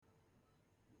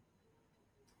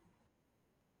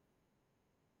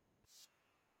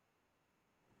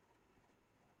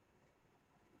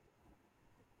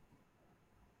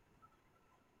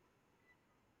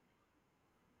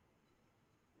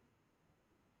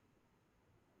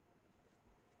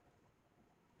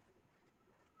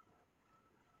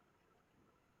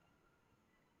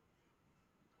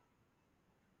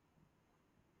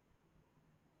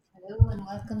Hello and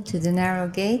welcome to the Narrow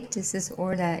Gate. This is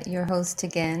Orla, your host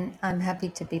again. I'm happy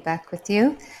to be back with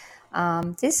you.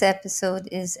 This episode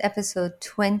is episode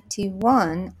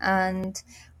 21, and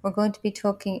we're going to be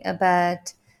talking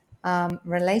about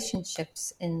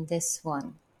relationships in this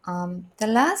one. The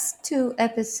last two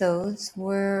episodes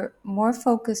were more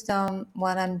focused on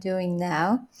what I'm doing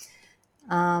now,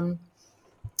 and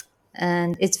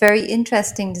it's very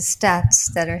interesting the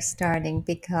stats that are starting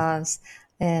because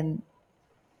um,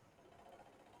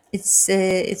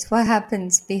 it's what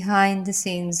happens behind the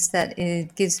scenes that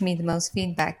it gives me the most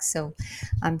feedback. So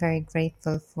I'm very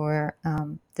grateful for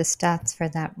the stats for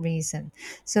that reason.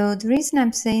 So the reason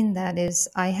I'm saying that is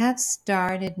I have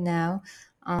started now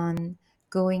on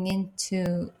going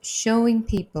into showing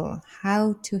people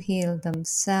how to heal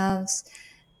themselves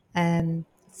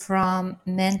from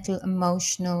mental,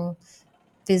 emotional,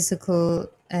 physical,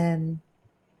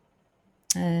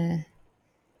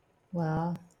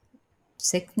 well,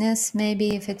 sickness,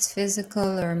 maybe if it's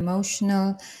physical or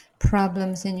emotional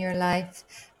problems in your life.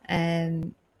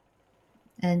 Um,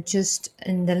 and just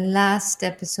in the last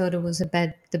episode, it was about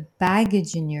the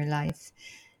baggage in your life,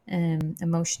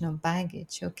 emotional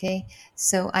baggage. Okay.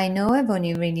 So I know I've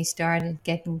only really started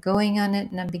getting going on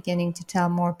it and I'm beginning to tell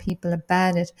more people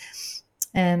about it.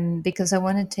 Because I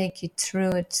want to take you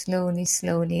through it slowly,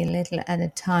 a little at a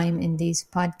time in these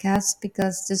podcasts,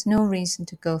 because there's no reason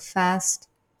to go fast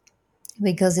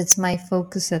because it's my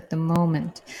focus at the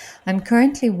moment. I'm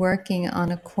currently working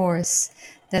on a course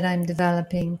that I'm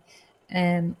developing,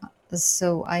 um,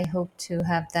 so I hope to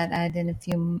have that out in a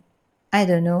few. I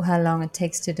don't know how long it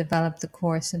takes to develop the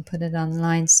course and put it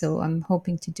online, so I'm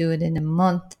hoping to do it in a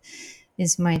month.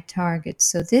 Is my target.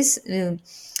 So this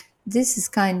is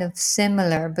kind of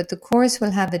similar, but the course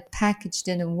will have it packaged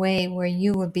in a way where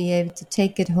you will be able to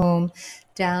take it home,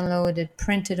 download it,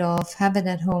 print it off, have it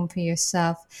at home for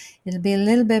yourself. It'll be a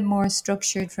little bit more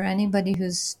structured for anybody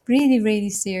who's really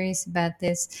serious about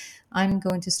this. I'm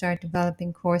going to start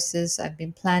developing courses. I've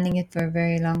been planning it for a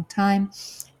very long time.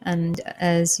 And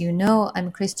as you know, I'm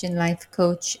a Christian life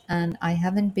coach, and I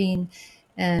haven't been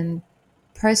um,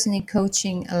 personally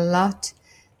coaching a lot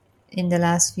in the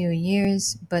last few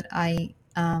years, but I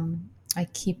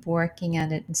keep working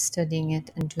at it and studying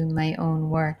it and doing my own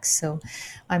work. So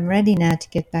I'm ready now to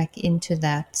get back into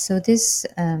that. So this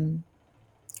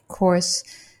course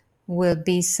will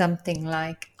be something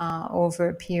like over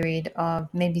a period of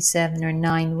maybe 7 or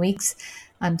 9 weeks.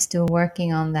 I'm still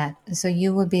working on that. So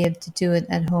you will be able to do it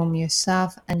at home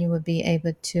yourself, and you will be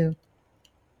able to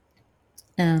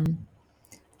um,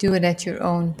 do it at your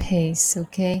own pace.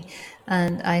 Okay,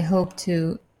 and I hope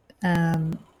to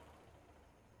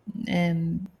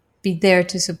be there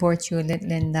to support you a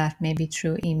little in that, maybe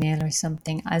through email or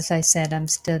something. As I said, I'm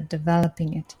still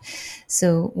developing it.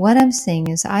 So, what I'm saying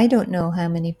is, I don't know how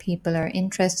many people are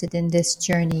interested in this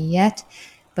journey yet,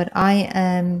 but I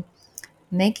am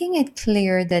making it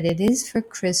clear that it is for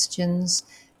Christians.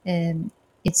 Um,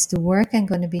 it's the work I'm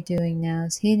going to be doing now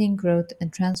is healing, growth,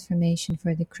 and transformation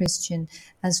for the Christian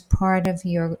as part of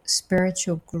your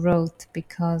spiritual growth,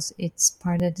 because it's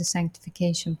part of the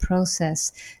sanctification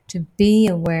process to be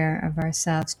aware of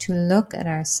ourselves, to look at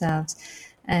ourselves.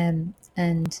 And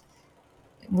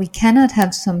we cannot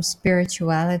have some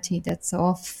spirituality that's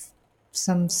off,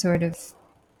 some sort of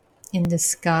in the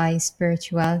sky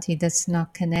spirituality that's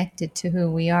not connected to who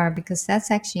we are, because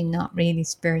that's actually not really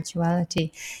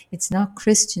spirituality. It's not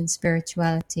Christian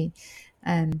spirituality.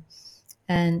 Um,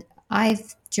 and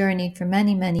I've journeyed for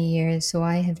many years, so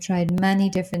I have tried many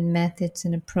different methods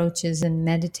and approaches and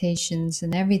meditations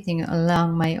and everything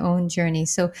along my own journey.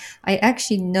 So I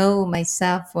actually know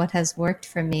myself what has worked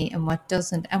for me and what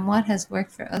doesn't, and what has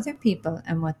worked for other people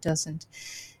and what doesn't.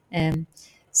 Um,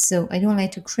 so I don't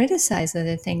like to criticize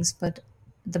other things, but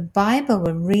the Bible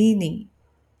will really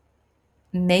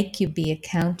make you be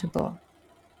accountable.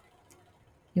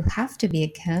 You have to be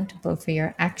accountable for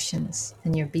your actions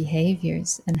and your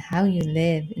behaviors and how you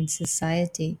live in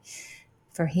society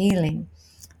for healing.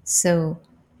 So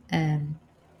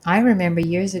I remember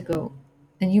years ago,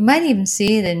 and you might even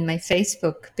see it in my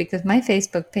Facebook, because my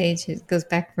Facebook page goes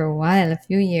back for a while, a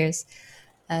few years.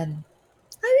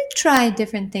 I would try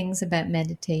different things about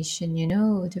meditation,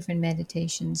 different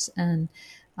meditations, and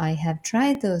I have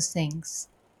tried those things.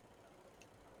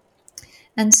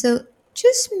 And so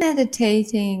just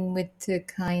meditating with the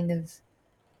kind of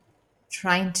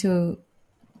trying to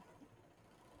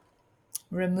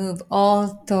remove all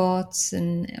thoughts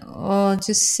and all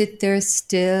just sit there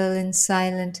still and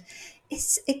silent.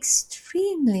 It's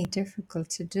extremely difficult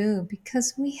to do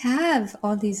because we have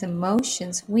all these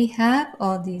emotions, we have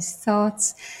all these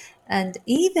thoughts, And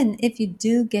even if you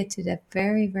do get to that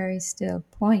very, very still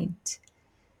point,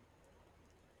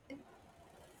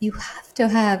 you have to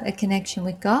have a connection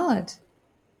with God,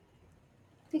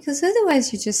 because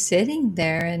otherwise you're just sitting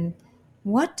there and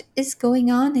what is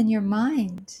going on in your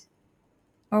mind?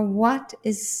 Or what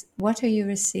are you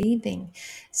receiving?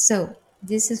 So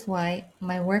this is why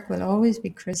my work will always be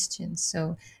Christian.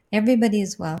 So everybody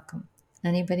is welcome.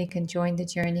 Anybody can join the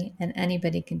journey, and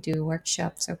anybody can do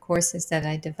workshops or courses that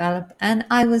I develop, and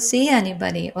I will see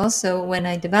anybody also when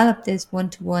I develop this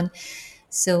one-to-one.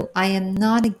 So I am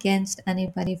not against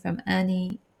anybody from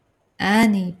any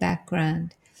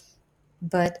background,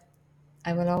 but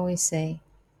I will always say,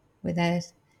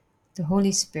 without the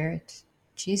Holy Spirit,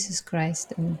 Jesus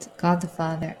Christ, and God the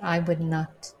Father, I would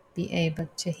not be able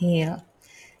to heal.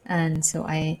 And so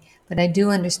but I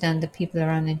do understand that people are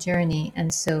on a journey.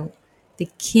 And so the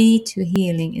key to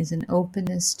healing is an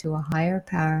openness to a higher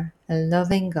power, a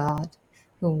loving God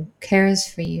who cares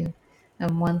for you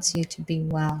and wants you to be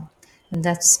well. And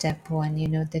that's step one,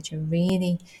 that you're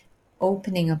really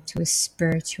opening up to a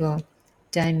spiritual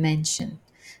dimension.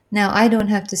 Now, I don't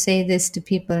have to say this to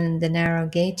people in the narrow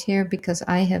gate here, because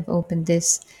I have opened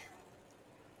this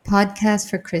podcast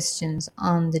for Christians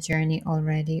on the journey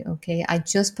already. Okay. I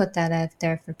just put that out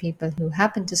there for people who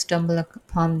happen to stumble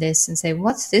upon this and say,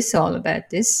 what's this all about?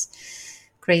 This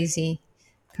crazy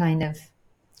kind of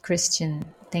Christian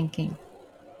thinking.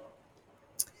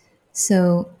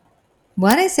 So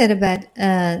what I said about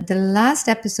the last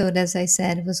episode, as I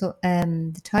said, was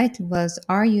the title was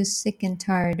 "Are you sick and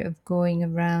tired of going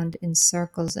around in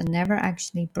circles and never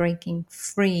actually breaking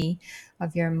free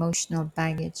of your emotional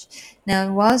baggage?" Now,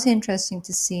 it was interesting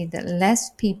to see that less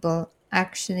people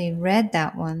actually read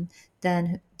that one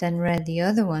than read the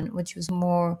other one, which was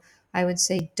more, I would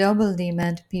say, double the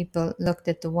amount of people looked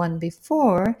at the one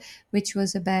before, which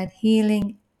was about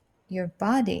healing your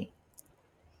body.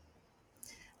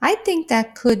 I think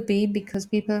that could be because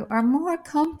people are more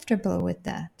comfortable with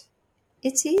that.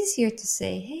 It's easier to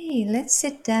say, hey, let's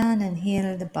sit down and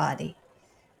heal the body.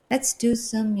 Let's do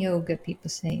some yoga,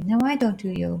 people say. No, I don't do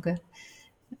yoga.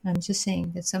 I'm just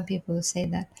saying that some people will say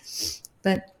that.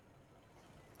 But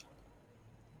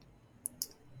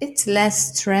it's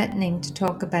less threatening to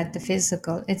talk about the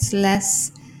physical. It's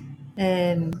less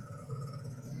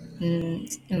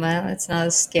well, it's not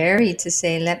as scary to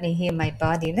say, let me heal my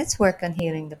body. Let's work on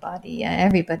healing the body. Yeah,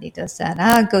 everybody does that.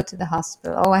 I'll go to the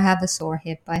hospital. Oh, I have a sore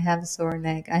hip. I have a sore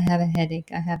leg. I have a headache.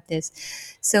 I have this.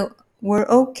 So we're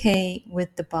okay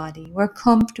with the body. We're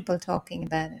comfortable talking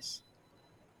about it.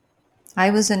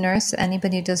 I was a nurse.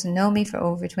 Anybody who doesn't know me, for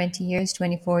over 20 years,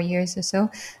 24 years or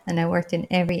so, and I worked in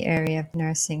every area of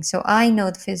nursing. So I know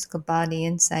the physical body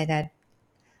inside out.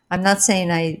 I'm not saying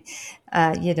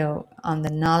on the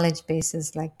knowledge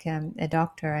basis, like a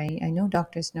doctor. I know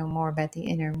doctors know more about the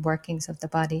inner workings of the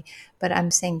body, but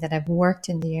I'm saying that I've worked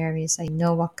in the areas. I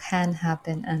know what can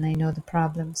happen, and I know the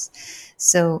problems.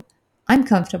 So I'm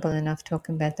comfortable enough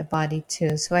talking about the body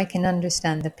too, so I can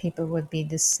understand that people would be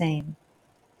the same.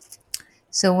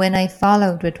 So when I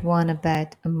followed with one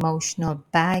about emotional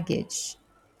baggage,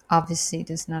 obviously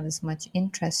there's not as much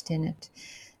interest in it.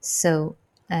 So,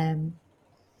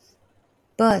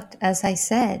 but as I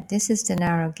said, this is the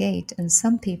narrow gate, and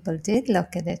some people did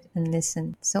look at it and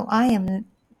listen. So I am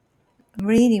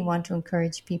really want to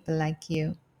encourage people like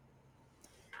you,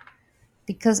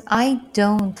 because I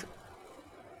don't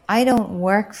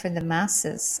work for the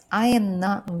masses. I am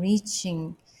not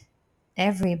reaching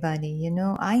everybody,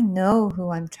 I know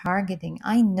who I'm targeting.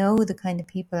 I know the kind of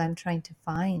people I'm trying to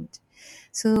find.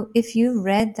 So if you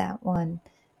read that one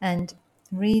and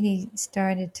really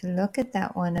started to look at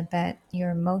that one about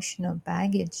your emotional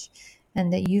baggage,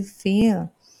 and that you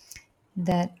feel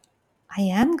that I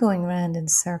am going around in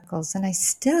circles and I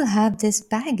still have this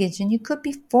baggage, and you could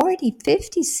be 40,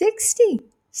 50, 60,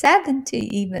 70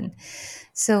 even.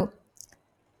 So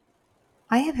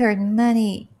I have heard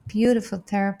many beautiful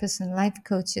therapists and life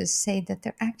coaches say that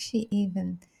they're actually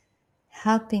even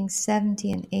helping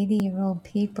 70 and 80-year-old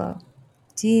people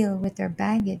deal with their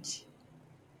baggage.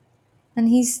 And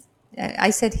I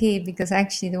said he because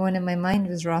actually the one in my mind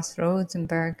was Ross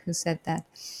Rosenberg who said that.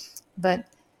 But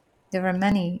there are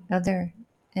many other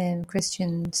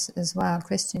Christians as well,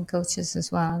 Christian coaches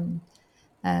as well,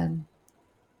 and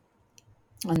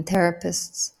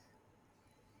therapists.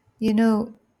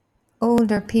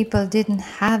 Older people didn't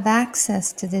have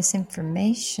access to this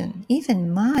information.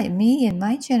 Even me and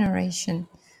my generation,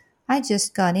 I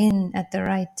just got in at the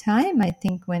right time, I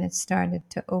think, when it started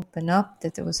to open up,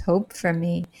 that there was hope for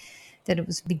me, that it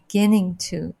was beginning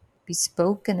to be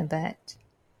spoken about.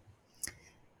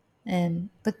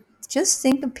 But Just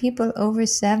think of people over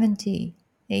 70,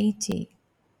 80,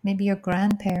 maybe your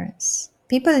grandparents,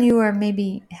 people you are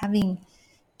maybe having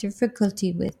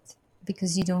difficulty with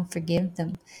because you don't forgive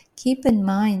them. Keep in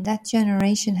mind that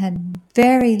generation had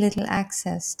very little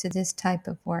access to this type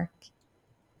of work.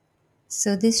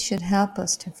 So this should help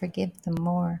us to forgive them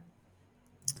more.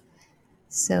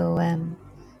 So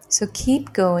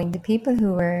keep going. The people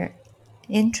who are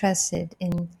interested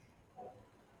in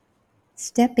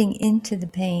stepping into the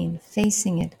pain,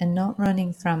 facing it, and not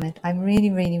running from it, I really,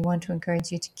 really want to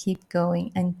encourage you to keep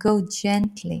going and go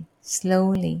gently,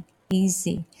 slowly,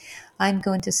 easy. I'm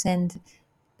going to send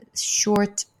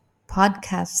short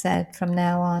podcasts out from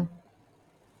now on.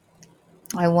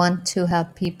 I want to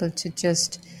help people to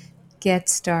just get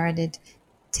started.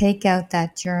 Take out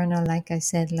that journal, like I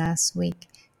said last week.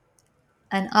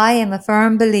 And I am a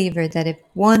firm believer that if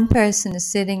one person is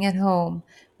sitting at home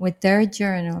with their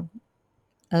journal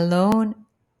alone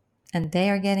and they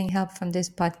are getting help from this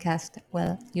podcast,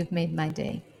 well, you've made my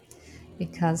day.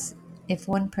 Because if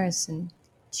one person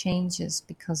changes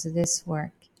because of this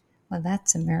work, well,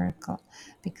 that's a miracle.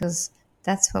 Because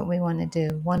that's what we want to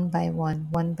do, one by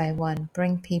one,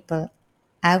 bring people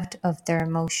out of their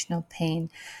emotional pain.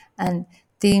 And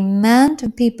the amount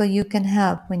of people you can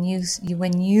help when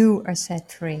you are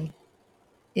set free,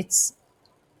 it's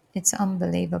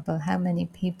unbelievable how many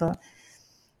people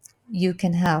you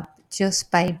can help just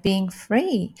by being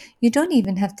free. You don't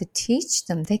even have to teach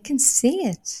them. They can see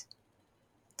it.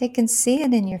 They can see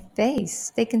it in your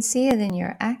face. They can see it in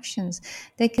your actions.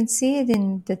 They can see it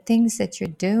in the things that you're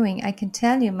doing. I can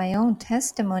tell you my own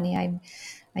testimony.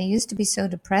 I used to be so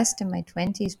depressed in my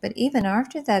 20s, but even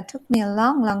after that, it took me a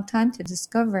long, long time to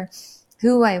discover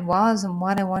who I was and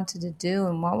what I wanted to do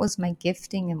and what was my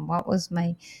gifting and what was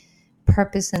my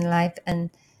purpose in life. And,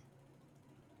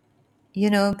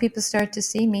 people start to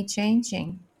see me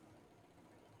changing.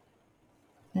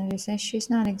 And they say, she's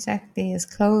not exactly as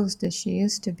closed as she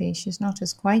used to be. She's not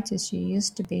as quiet as she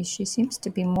used to be. She seems to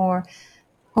be more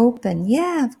open.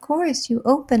 Yeah, of course, you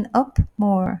open up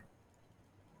more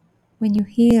when you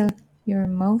heal your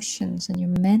emotions and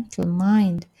your mental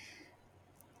mind.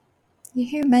 You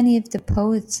hear many of the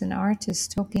poets and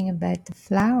artists talking about the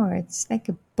flower. It's like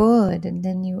a bud, and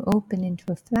then you open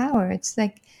into a flower. It's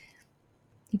like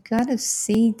you got to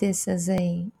see this as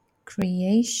a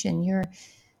creation.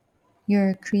 You're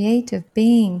a creative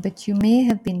being, but you may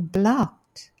have been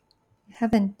blocked. You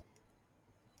haven't.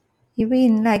 You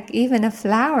mean like even a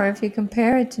flower? If you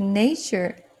compare it to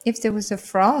nature, if there was a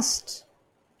frost,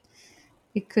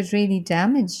 it could really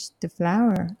damage the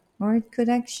flower, or it could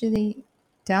actually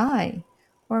die.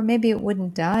 Or maybe it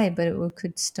wouldn't die, but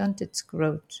could stunt its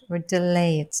growth or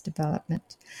delay its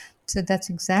development. So that's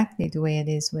exactly the way it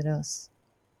is with us.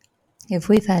 If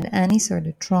we've had any sort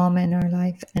of trauma in our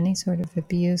life, any sort of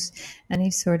abuse,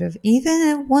 any sort of even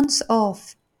a once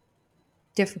off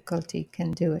difficulty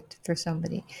can do it for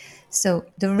somebody. So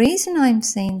the reason I'm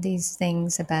saying these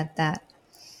things about that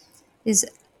is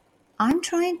I'm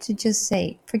trying to just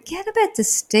say, forget about the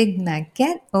stigma.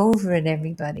 Get over it,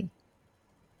 everybody.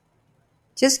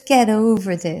 Just get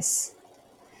over this.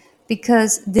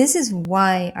 Because this is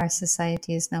why our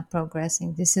society is not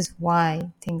progressing. This is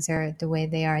why things are the way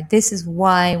they are. This is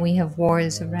why we have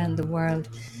wars around the world.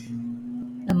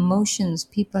 Emotions,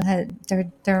 people have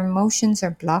their emotions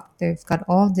are blocked. They've got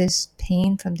all this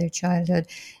pain from their childhood.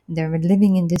 They're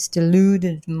living in this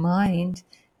deluded mind,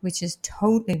 which is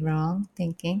totally wrong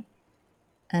thinking.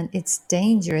 And it's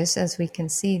dangerous, as we can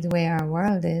see the way our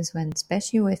world is, when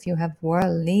especially if you have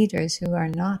world leaders who are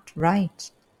not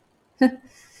right.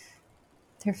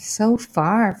 They're so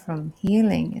far from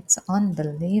healing. It's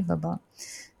unbelievable.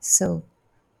 So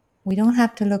we don't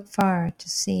have to look far to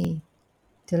see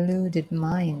deluded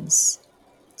minds.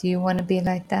 Do you want to be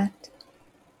like that?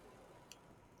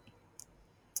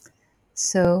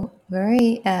 So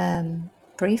very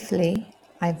briefly,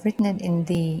 I've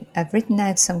written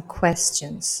out some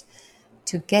questions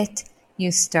to get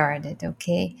you started,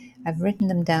 okay? I've written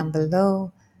them down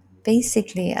below.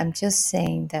 Basically, I'm just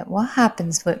saying that what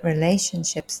happens with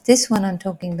relationships, this one I'm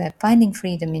talking about finding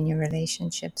freedom in your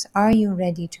relationships. Are you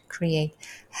ready to create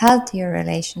healthier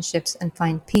relationships and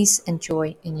find peace and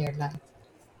joy in your life?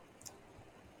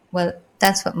 Well,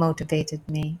 that's what motivated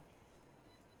me.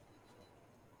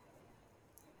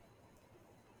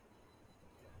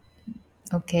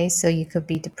 Okay, so you could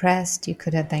be depressed, you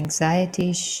could have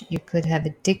anxiety, you could have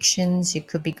addictions, you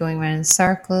could be going around in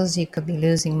circles, you could be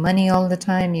losing money all the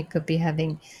time, you could be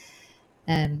having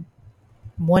one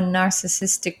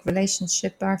narcissistic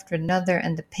relationship after another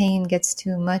and the pain gets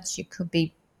too much, you could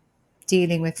be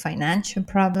dealing with financial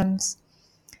problems.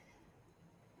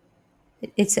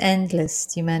 It's endless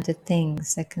the amount of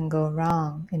things that can go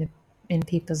wrong in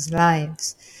people's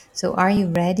lives. So are you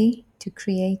ready to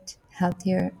create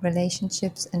healthier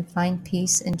relationships and find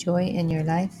peace and joy in your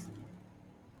life?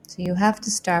 So you have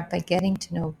to start by getting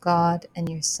to know God and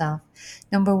yourself.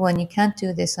 Number one, you can't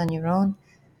do this on your own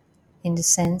in the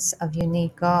sense of you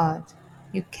need God.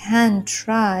 You can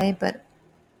try, but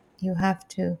you have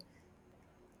to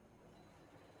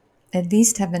at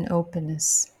least have an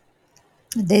openness.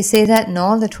 They say that in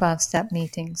all the 12-step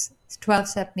meetings.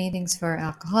 12-step meetings for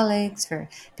alcoholics, for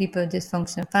people with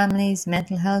dysfunctional families,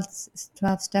 mental health,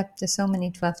 12-step. There's so many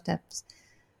 12 steps.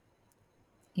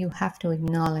 You have to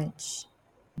acknowledge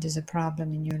there's a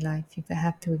problem in your life. You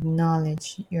have to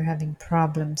acknowledge you're having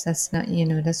problems. That's not,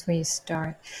 that's where you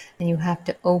start. And you have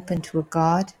to open to a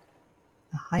God,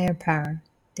 a higher power,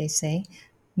 they say.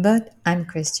 But I'm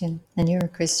Christian and you're a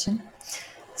Christian.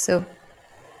 So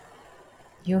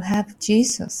you have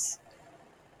Jesus.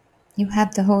 You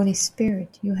have the Holy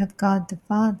Spirit. You have God the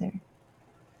Father.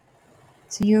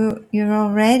 So you're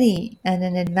already at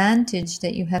an advantage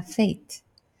that you have faith.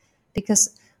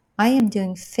 Because I am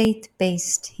doing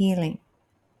faith-based healing.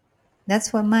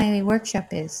 That's what my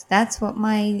workshop is. That's what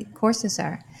my courses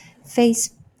are.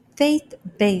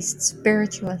 Faith-based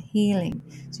spiritual healing.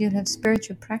 So you'll have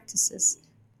spiritual practices,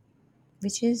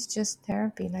 which is just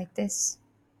therapy like this,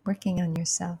 working on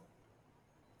yourself.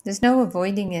 There's no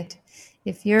avoiding it.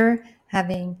 If you're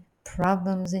having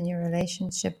problems in your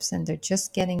relationships and they're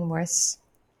just getting worse,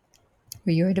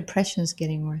 or your depression's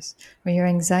getting worse, or your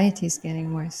anxiety's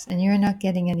getting worse, and you're not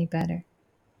getting any better,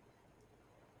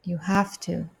 you have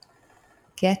to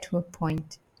get to a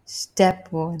point. Step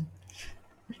one.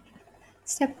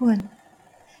 Step one.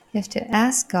 You have to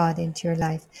ask God into your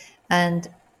life, and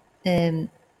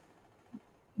um,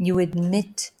 you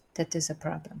admit that there's a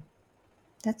problem.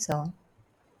 That's all.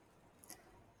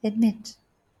 Admit.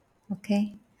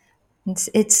 Okay?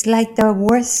 It's like the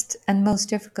worst and most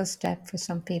difficult step for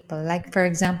some people. Like, for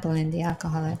example, in the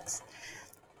alcoholics.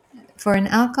 For an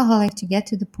alcoholic to get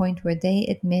to the point where they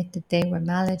admit that they were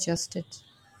maladjusted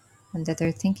and that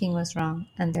their thinking was wrong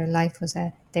and their life was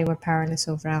that they were powerless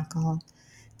over alcohol.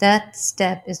 That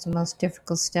step is the most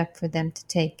difficult step for them to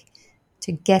take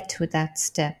to get to that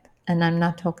step. And I'm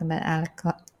not talking about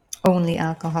only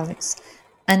alcoholics.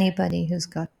 Anybody who's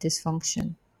got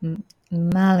dysfunction,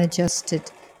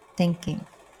 maladjusted thinking,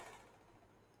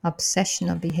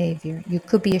 obsessional behavior. You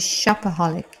could be a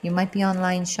shopaholic. You might be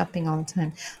online shopping all the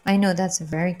time. I know that's a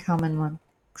very common one.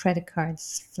 Credit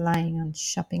cards flying on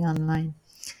shopping online.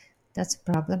 That's a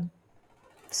problem.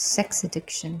 Sex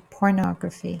addiction,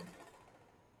 pornography,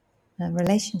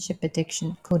 relationship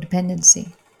addiction,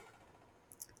 codependency.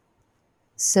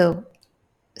 So,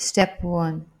 step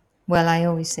one, well, I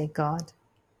always say God.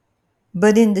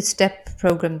 But in the step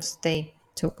programs, they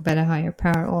talk about a higher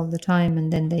power all the time,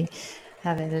 and then they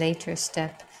have a later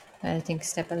step, I think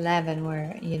step 11,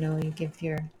 where, you give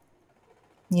your,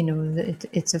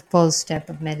 it's a full step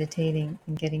of meditating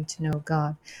and getting to know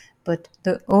God. But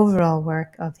the overall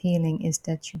work of healing is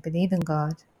that you believe in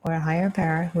God or a higher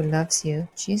power who loves you,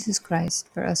 Jesus Christ,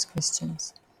 for us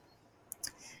Christians.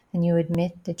 And you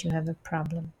admit that you have a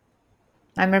problem.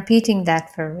 I'm repeating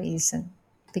that for a reason,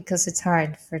 because it's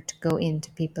hard for it to go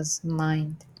into people's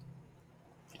mind.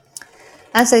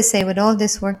 As I say, with all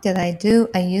this work that I do,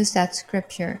 I use that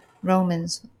scripture,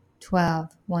 Romans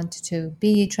 12, 1-2. Be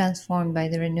ye transformed by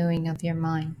the renewing of your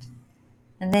mind,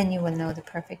 and then you will know the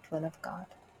perfect will of God.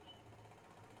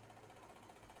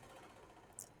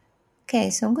 Okay,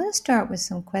 so I'm going to start with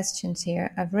some questions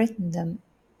here. I've written them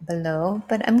below,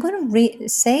 but I'm going to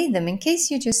say them in case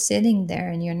you're just sitting there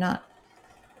and you're not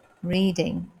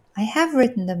reading. I have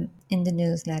written them in the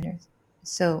newsletter.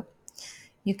 So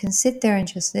you can sit there and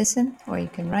just listen, or you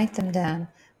can write them down.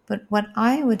 But what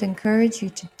I would encourage you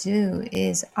to do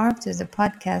is after the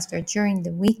podcast or during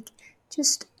the week,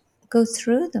 just go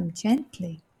through them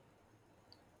gently.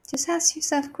 Just ask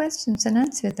yourself questions and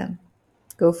answer them.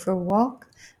 Go for a walk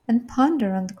and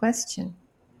ponder on the question.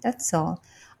 That's all.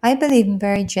 I believe in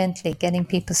very gently getting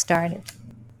people started.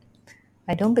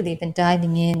 I don't believe in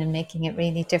diving in and making it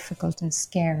really difficult and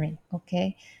scary,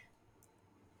 okay?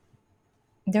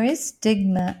 There is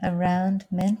stigma around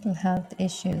mental health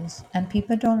issues, and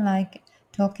people don't like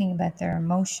talking about their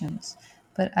emotions.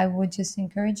 But I would just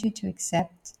encourage you to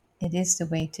accept it is the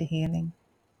way to healing,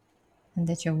 and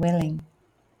that you're willing.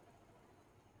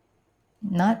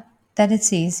 Not that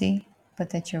it's easy,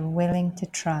 but that you're willing to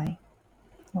try.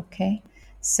 Okay?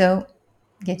 So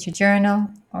get your journal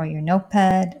or your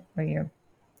notepad or your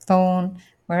phone,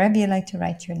 wherever you like to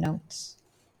write your notes.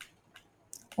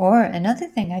 Or another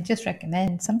thing I just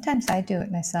recommend, sometimes I do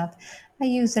it myself, I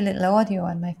use a little audio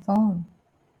on my phone.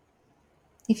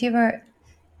 If you were,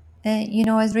 I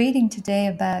was reading today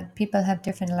about people have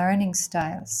different learning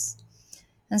styles.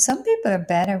 And some people are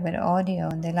better with audio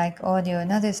and they like audio,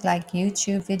 and others like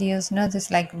YouTube videos, and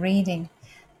others like reading.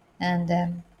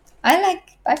 And I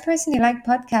personally like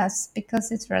podcasts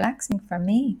because it's relaxing for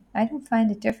me. I don't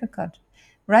find it difficult.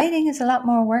 Writing is a lot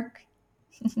more work.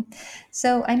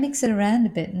 So I mix it around a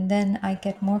bit and then I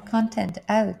get more content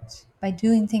out by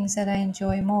doing things that I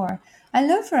enjoy more. I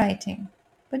love writing,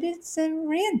 but it's a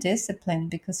real discipline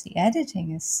because the editing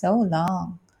is so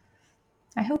long.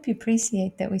 I hope you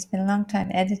appreciate that we spend a long time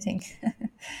editing.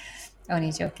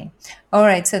 Only joking. All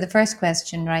right, so the first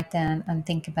question, write down and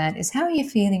think about is how are you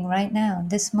feeling right now, in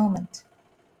this moment?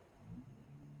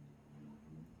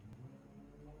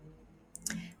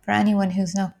 For anyone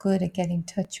who's not good at getting in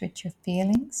touch with your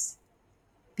feelings,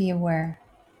 be aware.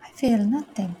 I feel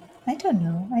nothing. I don't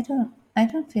know. I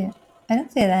don't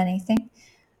feel anything.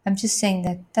 I'm just saying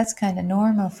that that's kind of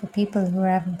normal for people who are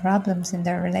having problems in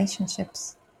their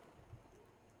relationships.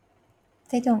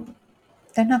 They don't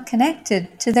they're not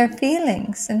connected to their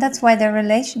feelings, and that's why their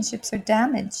relationships are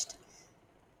damaged.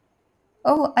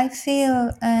 Oh, I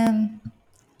feel oh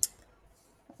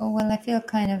well, I feel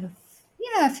kind of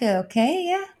yeah, I feel okay.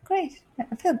 Yeah, great.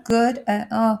 I feel good.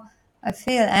 I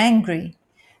feel angry,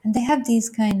 and they have these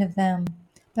kind of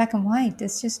black and white.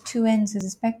 It's just two ends of the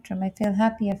spectrum. I feel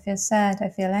happy. I feel sad. I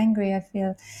feel angry. I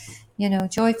feel,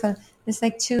 joyful. It's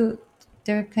like two.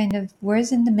 They're kind of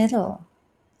words in the middle.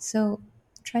 So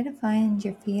try to find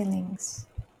your feelings.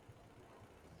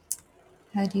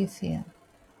 How do you feel?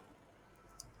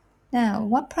 Now,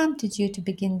 what prompted you to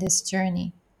begin this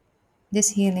journey,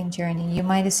 this healing journey? You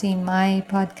might have seen my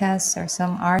podcasts or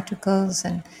some articles,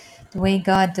 and the way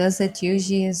God does it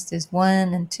usually is there's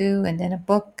one and two, and then a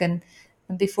book, and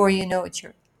before you know it,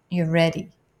 you're ready.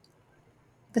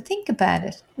 But think about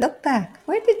it. Look back.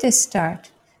 Where did this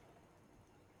start?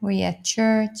 Were you at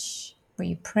church? Were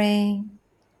you praying?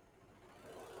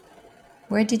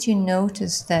 Where did you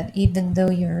notice that even though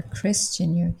you're a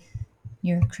Christian,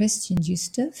 you're a Christian, you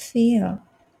still feel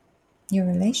your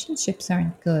relationships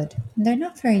aren't good. They're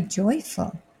not very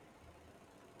joyful.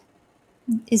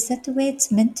 Is that the way it's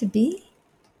meant to be?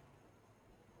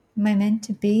 Am I meant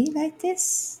to be like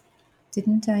this?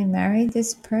 Didn't I marry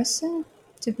this person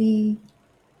to be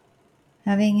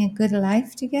having a good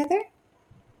life together?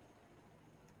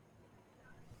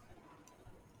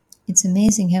 It's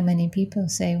amazing how many people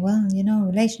say, well,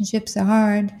 relationships are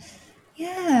hard.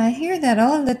 Yeah, I hear that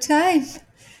all the time.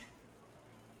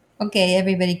 Okay,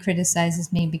 everybody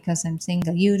criticizes me because I'm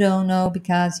single. You don't know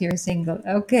because you're single.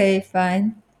 Okay,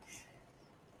 fine.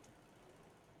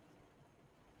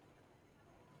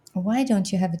 Why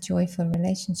don't you have a joyful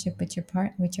relationship with your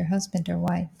partner, with your husband or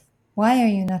wife? Why are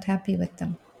you not happy with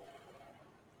them?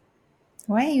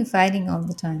 Why are you fighting all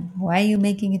the time? Why are you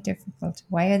making it difficult?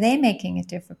 Why are they making it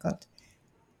difficult?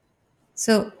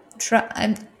 So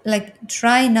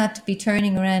try not to be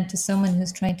turning around to someone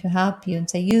who's trying to help you and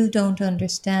say, you don't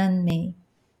understand me.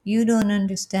 You don't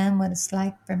understand what it's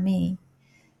like for me.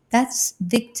 That's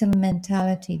victim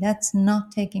mentality. That's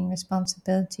not taking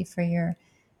responsibility for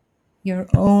your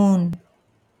own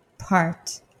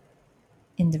part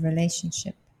in the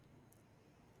relationship.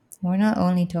 We're not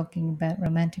only talking about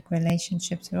romantic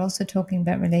relationships, we're also talking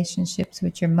about relationships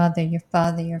with your mother, your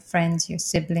father, your friends, your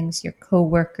siblings, your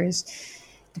co-workers,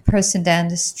 the person down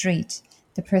the street,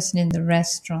 the person in the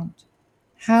restaurant.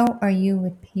 How are you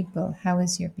with people? How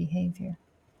is your behavior?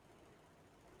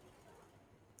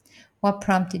 What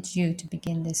prompted you to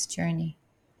begin this journey?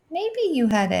 Maybe you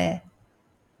had a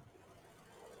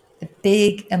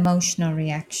big emotional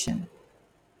reaction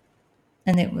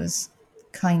and it was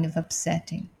kind of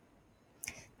upsetting.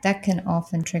 That can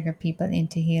often trigger people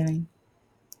into healing.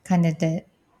 Kind of the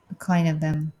kind of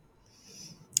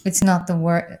it's not the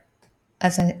word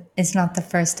it's not the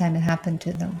first time it happened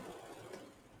to them,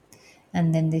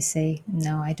 and then they say,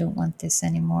 no, I don't want this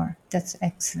anymore. That's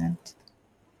excellent.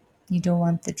 You don't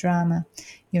want the drama.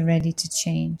 You're ready to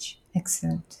change.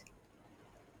 Excellent.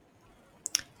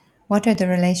 What are the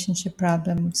relationship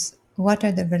problems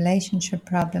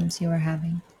you are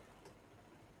having?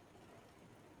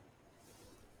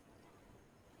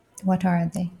 What are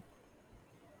they?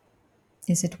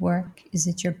 Is it work? Is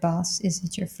it your boss? Is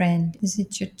it your friend? Is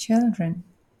it your children?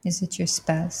 Is it your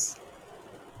spouse?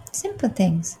 Simple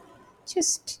things.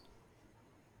 Just,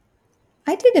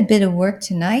 I did a bit of work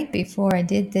tonight before I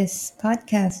did this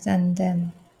podcast,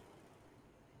 and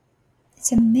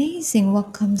it's amazing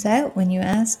what comes out when you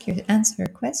answer a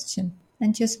question.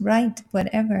 and just write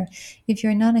whatever. If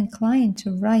you're not inclined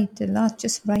to write a lot,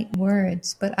 just write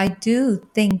words. But I do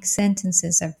think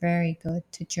sentences are very good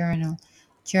to journal.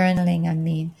 Journaling, I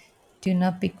mean, do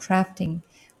not be crafting.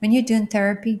 When you're doing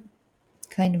therapy,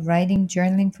 kind of writing,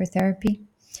 journaling for therapy,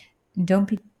 don't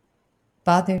be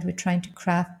bothered with trying to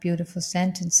craft beautiful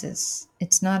sentences.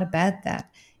 It's not about that.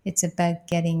 It's about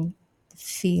getting the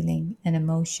feeling and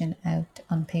emotion out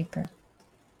on paper.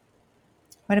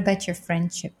 What about your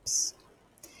friendships?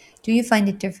 Do you find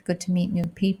it difficult to meet new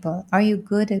people? Are you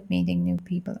good at meeting new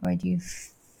people, or do you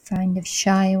kind of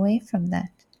shy away from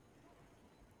that?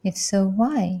 If so,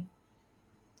 why?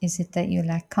 Is it that you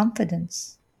lack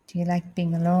confidence? Do you like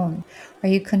being alone? Are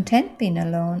you content being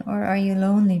alone, or are you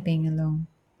lonely being alone?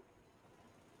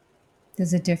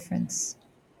 There's a difference.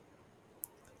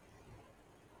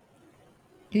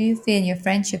 Do you feel your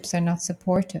friendships are not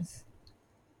supportive?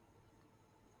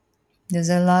 There's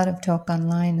a lot of talk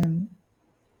online and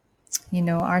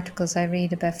articles I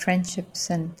read about friendships,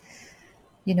 and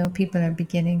people are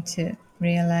beginning to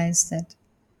realize that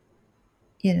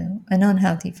an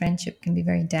unhealthy friendship can be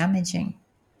very damaging.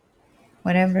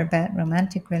 Whatever about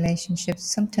romantic relationships,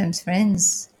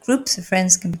 sometimes groups of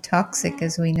friends can be toxic,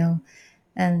 as we know,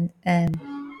 and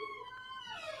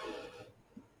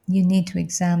you need to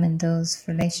examine those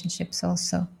relationships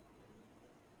also.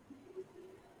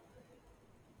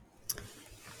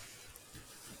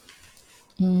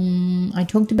 I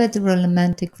talked about the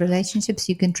romantic relationships.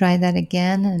 You can try that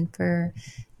again,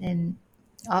 and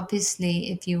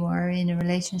obviously, if you are in a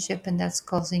relationship and that's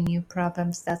causing you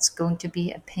problems, that's going to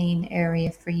be a pain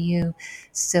area for you.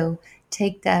 So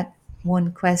take that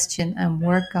one question and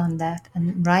work on that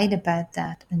and write about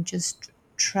that and just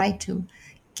try to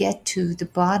get to the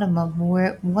bottom of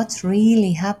what's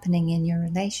really happening in your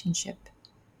relationship.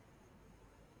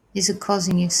 Is it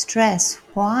causing you stress?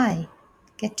 Why?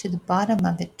 Get to the bottom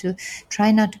of it. To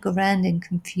try not to go around in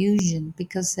confusion,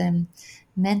 because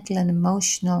mental and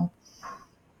emotional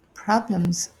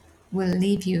problems will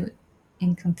leave you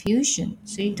in confusion.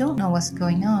 So you don't know what's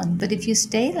going on. But if you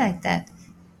stay like that,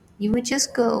 you would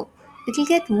just go. It'll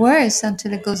get worse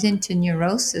until it goes into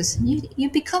neurosis. You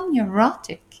become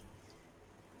neurotic.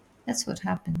 That's what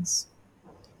happens.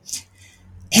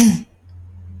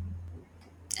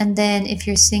 And then, if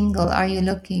you're single, are you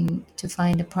looking to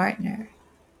find a partner,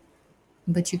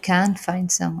 but you can't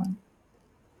find someone?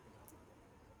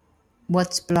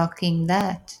 What's blocking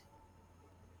that?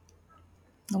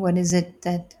 What is it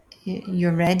that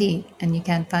you're ready and you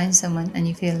can't find someone, and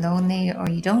you feel lonely, or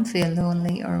you don't feel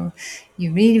lonely, or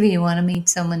you really, really want to meet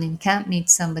someone and you can't meet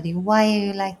somebody? Why are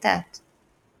you like that?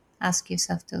 Ask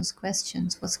yourself those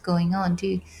questions. What's going on?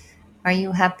 Are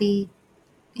you happy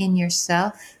in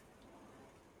yourself?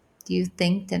 Do you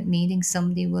think that meeting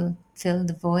somebody will fill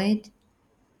the void?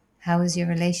 How is your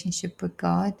relationship with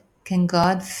God? Can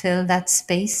God fill that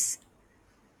space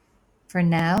for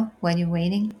now while you're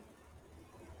waiting?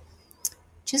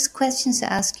 Just questions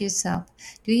to ask yourself.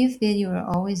 Do you feel you are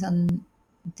always on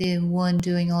the one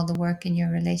doing all the work in your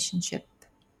relationship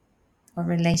or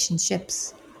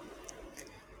relationships?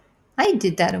 I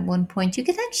did that at one point. You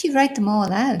can actually write them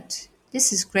all out.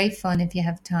 This is great fun if you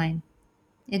have time.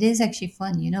 It is actually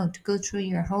fun, to go through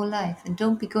your whole life and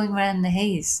don't be going around in the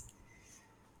haze.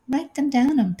 Write them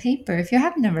down on paper. If you're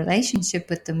having a relationship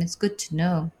with them, it's good to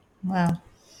know. Well,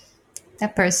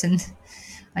 that person,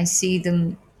 I see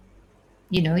them,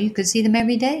 you could see them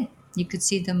every day. You could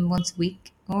see them once a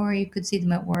week, or you could see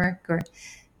them at work, or,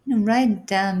 write it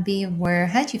down, be aware.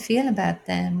 How do you feel about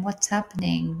them? What's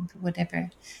happening?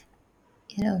 Whatever.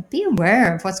 Be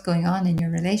aware of what's going on in your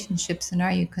relationships, and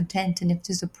are you content? And if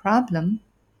there's a problem,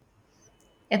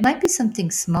 it might be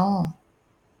something small,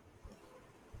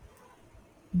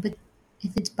 but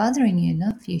if it's bothering you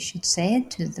enough, you should say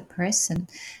it to the person.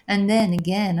 And then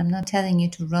again, I'm not telling you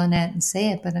to run out and say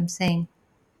it, but I'm saying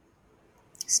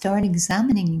start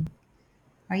examining.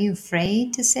 Are you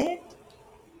afraid to say it?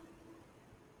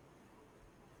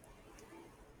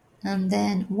 And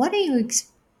then what are you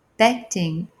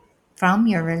expecting from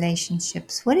your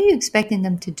relationships? What are you expecting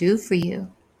them to do for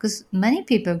you? Because many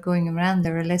people are going around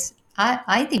their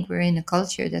I think we're in a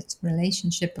culture that's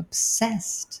relationship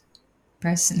obsessed,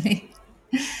 personally.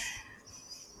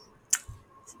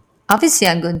 Obviously,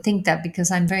 I'm going to think that because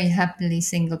I'm very happily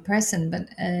single person, but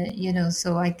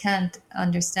so I can't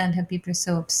understand how people are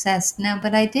so obsessed now.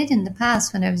 But I did in the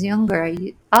past when I was younger.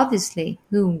 Obviously,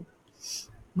 who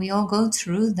we all go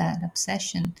through that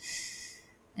obsession,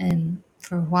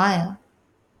 for a while.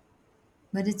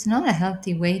 But it's not a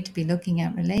healthy way to be looking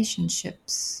at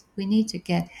relationships. We need to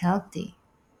get healthy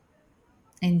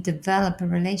and develop a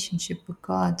relationship with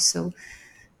God. So,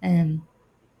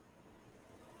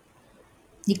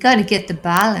 You got to get the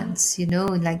balance,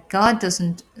 like God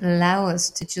doesn't allow us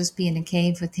to just be in a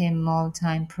cave with him all the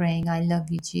time praying, I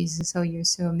love you, Jesus. Oh, you're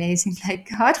so amazing. Like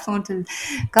God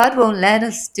won't let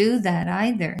us do that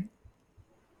either,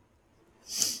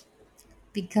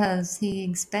 because he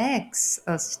expects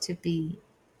us to be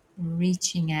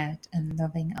reaching out and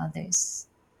loving others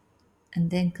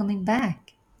and then coming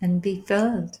back and be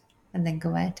filled and then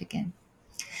go out again.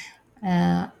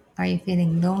 Uh, are you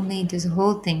feeling lonely? There's a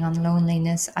whole thing on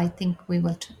loneliness. I think we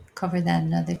will cover that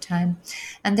another time.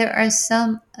 And there are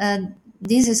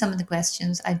these are some of the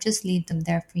questions. I just leave them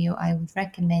there for you. I would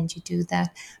recommend you do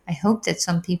that. I hope that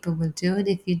some people will do it.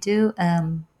 If you do,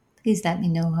 please let me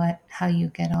know how you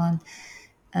get on.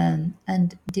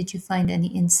 And did you find any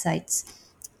insights?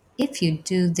 If you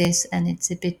do this and it's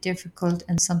a bit difficult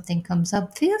and something comes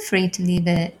up, feel free to leave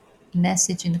a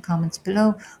message in the comments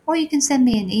below, or you can send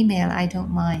me an email. I don't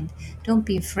mind. Don't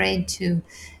be afraid to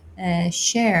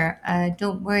share.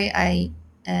 Don't worry.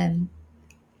 Um,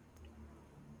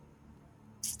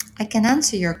 I can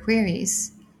answer your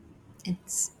queries.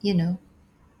 It's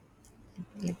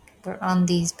like we're on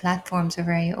these platforms, are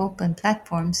very open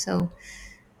platforms, so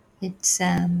It's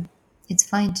it's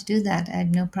fine to do that. I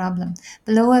have no problem.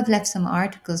 Below, I've left some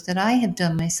articles that I have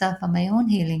done myself on my own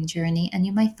healing journey, and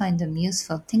you might find them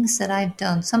useful. Things that I've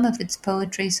done. Some of it's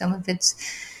poetry, some of it's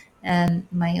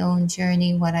my own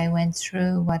journey, what I went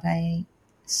through, what I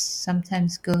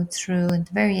sometimes go through. At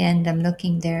the very end, I'm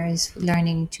looking there is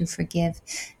learning to forgive.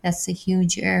 That's a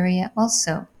huge area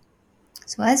also.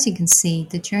 So as you can see,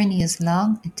 the journey is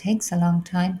long. It takes a long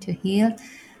time to heal,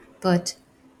 but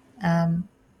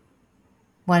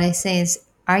what I say is,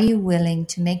 are you willing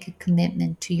to make a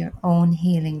commitment to your own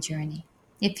healing journey?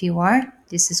 If you are,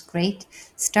 this is great.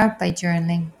 Start by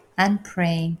journaling and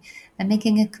praying and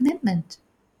making a commitment.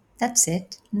 That's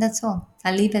it. And that's all.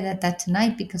 I'll leave it at that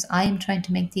tonight because I am trying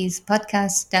to make these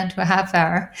podcasts down to a half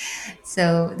hour.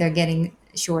 So they're getting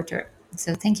shorter.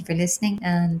 So thank you for listening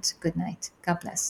and good night. God bless.